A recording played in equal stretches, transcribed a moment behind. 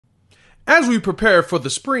As we prepare for the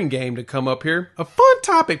spring game to come up here, a fun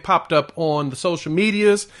topic popped up on the social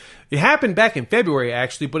medias. It happened back in February,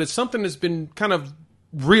 actually, but it's something that's been kind of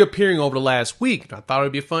reappearing over the last week. I thought it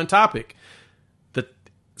would be a fun topic. The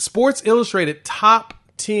Sports Illustrated top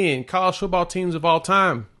 10 college football teams of all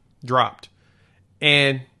time dropped.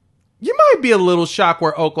 And you might be a little shocked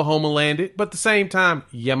where Oklahoma landed, but at the same time,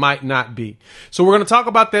 you might not be. So we're going to talk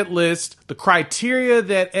about that list, the criteria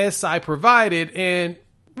that SI provided, and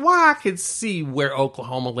why I could see where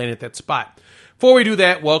Oklahoma landed that spot. Before we do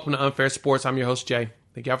that, welcome to Unfair Sports. I'm your host, Jay.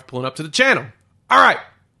 Thank y'all for pulling up to the channel. All right,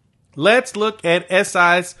 let's look at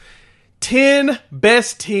SI's 10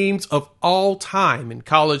 best teams of all time in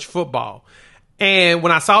college football. And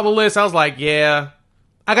when I saw the list, I was like, yeah,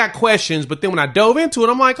 I got questions. But then when I dove into it,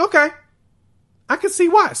 I'm like, okay, I can see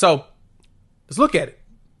why. So let's look at it.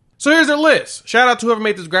 So here's their list. Shout out to whoever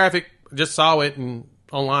made this graphic. Just saw it and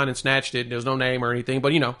online and snatched it. There's no name or anything,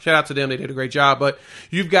 but shout out to them. They did a great job. But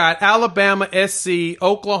you've got Alabama, SC,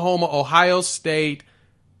 Oklahoma, Ohio State,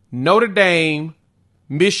 Notre Dame,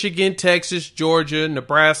 Michigan, Texas, Georgia,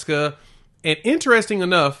 Nebraska, and interesting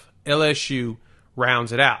enough, LSU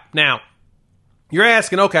rounds it out. Now, you're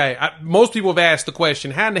asking, okay, most people have asked the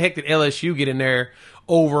question, how in the heck did LSU get in there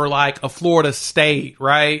over like a Florida State,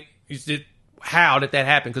 right? How did that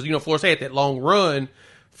happen? Because, Florida State had that long run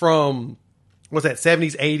from what's that,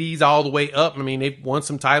 70s, 80s, all the way up. I mean, they've won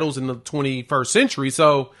some titles in the 21st century,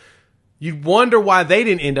 so you wonder why they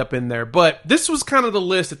didn't end up in there. But this was kind of the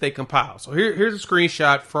list that they compiled. So here's a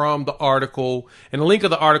screenshot from the article, and the link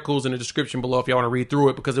of the article is in the description below if y'all want to read through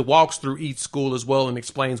it, because it walks through each school as well and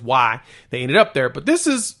explains why they ended up there. But this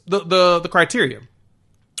is the criteria.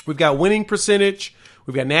 We've got winning percentage.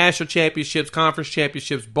 We've got national championships, conference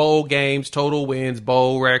championships, bowl games, total wins,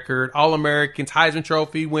 bowl record, All-Americans, Heisman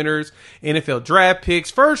Trophy winners, NFL draft picks,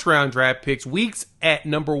 first-round draft picks, weeks at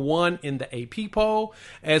number 1 in the AP poll,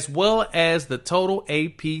 as well as the total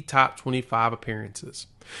AP top 25 appearances.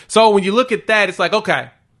 So when you look at that, it's like, okay,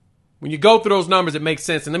 when you go through those numbers, it makes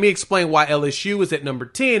sense. And let me explain why LSU is at number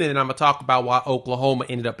 10, and then I'm going to talk about why Oklahoma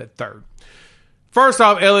ended up at 3rd. First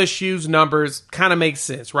off, LSU's numbers kind of make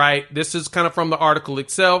sense, right? This is kind of from the article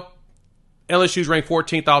itself. LSU's ranked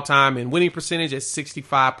 14th all time in winning percentage at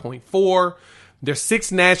 65.4. They're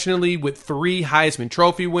 6th nationally with 3 Heisman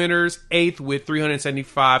Trophy winners, 8th with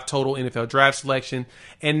 375 total NFL draft selection,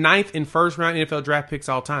 and 9th in first-round NFL draft picks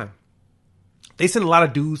all time. They send a lot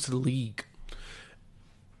of dudes to the league.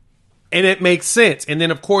 And it makes sense. And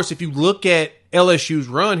then, of course, if you look at LSU's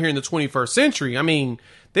run here in the 21st century, I mean,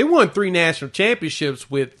 they won 3 national championships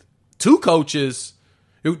with 2 coaches,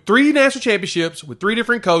 3 national championships with 3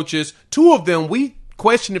 different coaches. 2 of them, we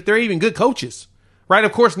question if they're even good coaches, right?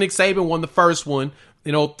 Of course, Nick Saban won the first one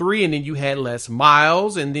in 2003, and then you had Les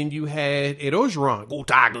Miles, and then you had Ed Orgeron. Go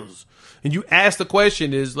Tigers. And you ask the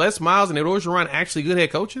question, is Les Miles and Ed Orgeron actually good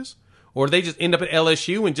head coaches? Or did they just end up at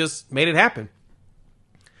LSU and just made it happen?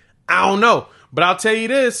 I don't know. But I'll tell you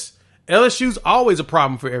this. LSU's always a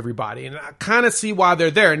problem for everybody, and I kind of see why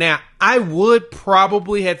they're there. Now, I would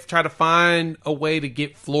probably have to try to find a way to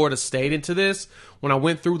get Florida State into this when I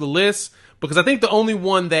went through the list, because I think the only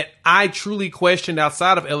one that I truly questioned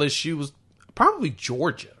outside of LSU was probably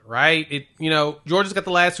Georgia, right? Georgia's got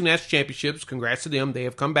the last 2 national championships. Congrats to them. They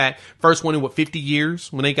have come back. First one in, 50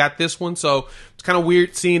 years when they got this one, so it's kind of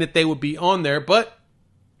weird seeing that they would be on there, but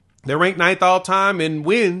they're ranked 9th all-time in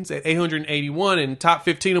wins at 881 and top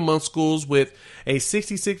 15 among schools with a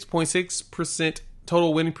 66.6%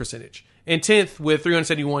 total winning percentage and 10th with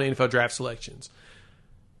 371 NFL draft selections.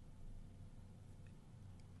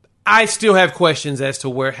 I still have questions as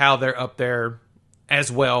to how they're up there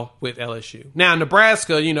as well with LSU. Now,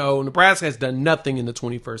 Nebraska, Nebraska has done nothing in the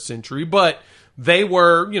 21st century, but they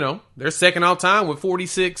were, they're 2nd all-time with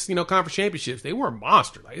 46, conference championships. They were a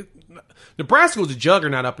monster. Nebraska was a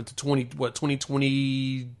juggernaut up into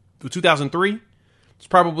 2003. It's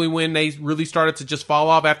probably when they really started to just fall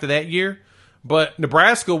off after that year. But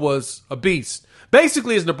Nebraska was a beast.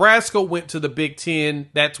 Basically, as Nebraska went to the Big Ten,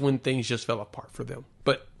 that's when things just fell apart for them.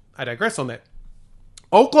 But I digress on that.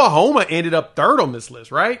 Oklahoma ended up 3rd on this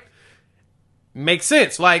list, right? Makes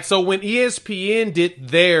sense. So when ESPN did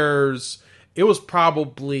theirs, it was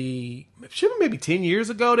probably maybe 10 years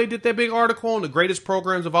ago they did that big article on the greatest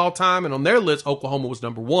programs of all time, and on their list, Oklahoma was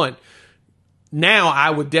number 1. Now, I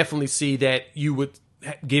would definitely see that you would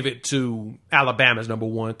give it to Alabama's number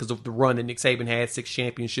 1 because of the run that Nick Saban had, 6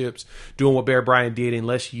 championships, doing what Bear Bryant did in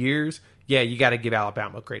less years. Yeah, you got to give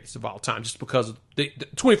Alabama greatest of all time just because of the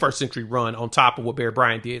 21st century run on top of what Bear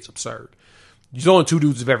Bryant did. It's absurd. There's only 2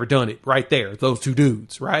 dudes who've ever done it right there, those 2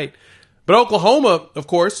 dudes, right? But Oklahoma, of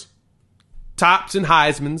course, tops and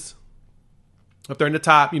Heismans, Up there in the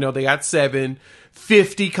top, they got 7,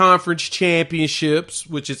 50 conference championships,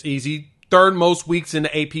 which is easy. 3rd most weeks in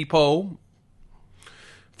the AP poll.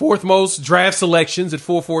 4th most draft selections at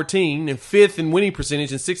 414, and 5th in winning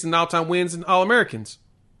percentage, and 6th in all-time wins and All-Americans.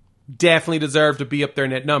 Definitely deserve to be up there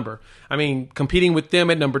in that number. I mean, competing with them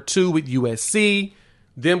at number 2 with USC,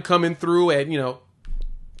 them coming through at,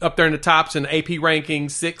 up there in the tops in the AP rankings,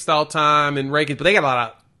 6th all-time in rankings, but they got a lot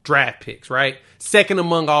of draft picks, right? 2nd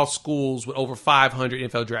among all schools with over 500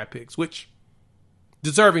 NFL draft picks, which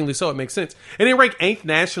deservingly so, it makes sense. And they rank 8th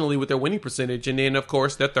nationally with their winning percentage, and then, of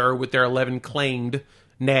course, they're 3rd with their 11 claimed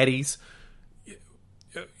natties.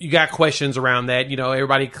 You got questions around that.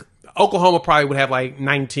 Everybody, Oklahoma probably would have like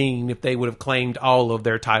 19 if they would have claimed all of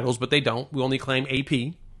their titles, but they don't. We only claim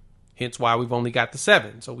AP, hence why we've only got the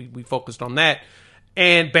 7. So we focused on that.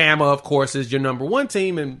 And Bama, of course, is your number 1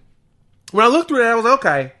 team. And when I looked through that, I was like,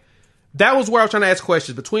 okay, that was where I was trying to ask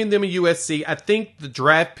questions. Between them and USC, I think the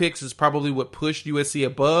draft picks is probably what pushed USC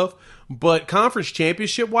above. But conference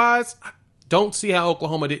championship-wise, I don't see how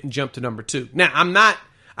Oklahoma didn't jump to number 2. Now,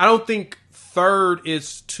 I don't think 3rd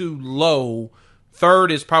is too low.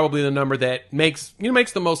 3rd is probably the number that makes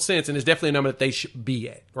the most sense, and is definitely a number that they should be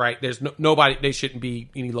at, right? There's nobody, they shouldn't be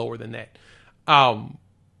any lower than that.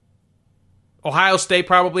 Ohio State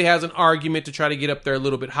probably has an argument to try to get up there a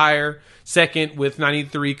little bit higher. 2nd with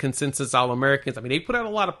 93 consensus All-Americans. I mean, they put out a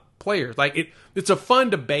lot of players. Like, it's a fun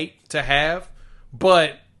debate to have,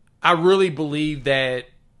 but I really believe that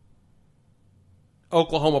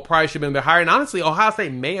Oklahoma probably should have been a bit higher. And honestly, Ohio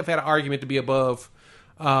State may have had an argument to be above,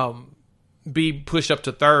 be pushed up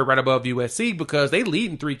to 3rd, right above USC, because they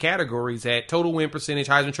lead in 3 categories at total win percentage,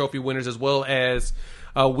 Heisman Trophy winners, as well as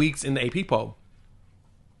weeks in the AP poll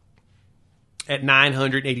at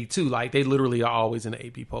 982. Like, they literally are always in the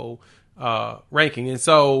AP poll ranking. And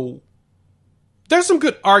so there's some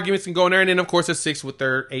good arguments in going there. And then, of course, they're 6th with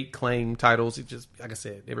their 8 claim titles. It just, like I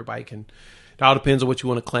said, everybody can... It all depends on what you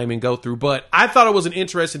want to claim and go through. But I thought it was an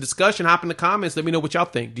interesting discussion. Hop in the comments. Let me know what y'all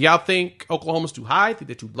think. Do y'all think Oklahoma's too high? Think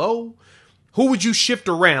they're too low? Who would you shift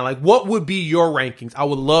around? Like, what would be your rankings? I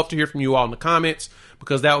would love to hear from you all in the comments,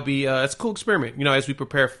 because that would be it's a cool experiment, as we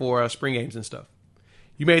prepare for spring games and stuff.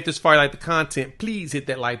 You made it this far, like the content, please hit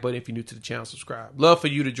that like button. If you're new to the channel, subscribe. Love for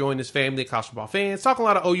you to join this family of college football fans. Talking a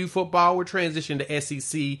lot of OU football. We're transitioning to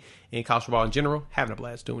SEC and college football in general. Having a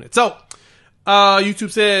blast doing it. So,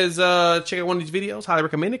 YouTube says, check out one of these videos. Highly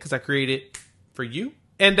recommend it, because I created it for you.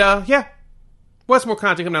 And, yeah. What's more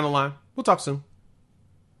content coming down the line? We'll talk soon.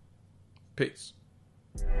 Peace.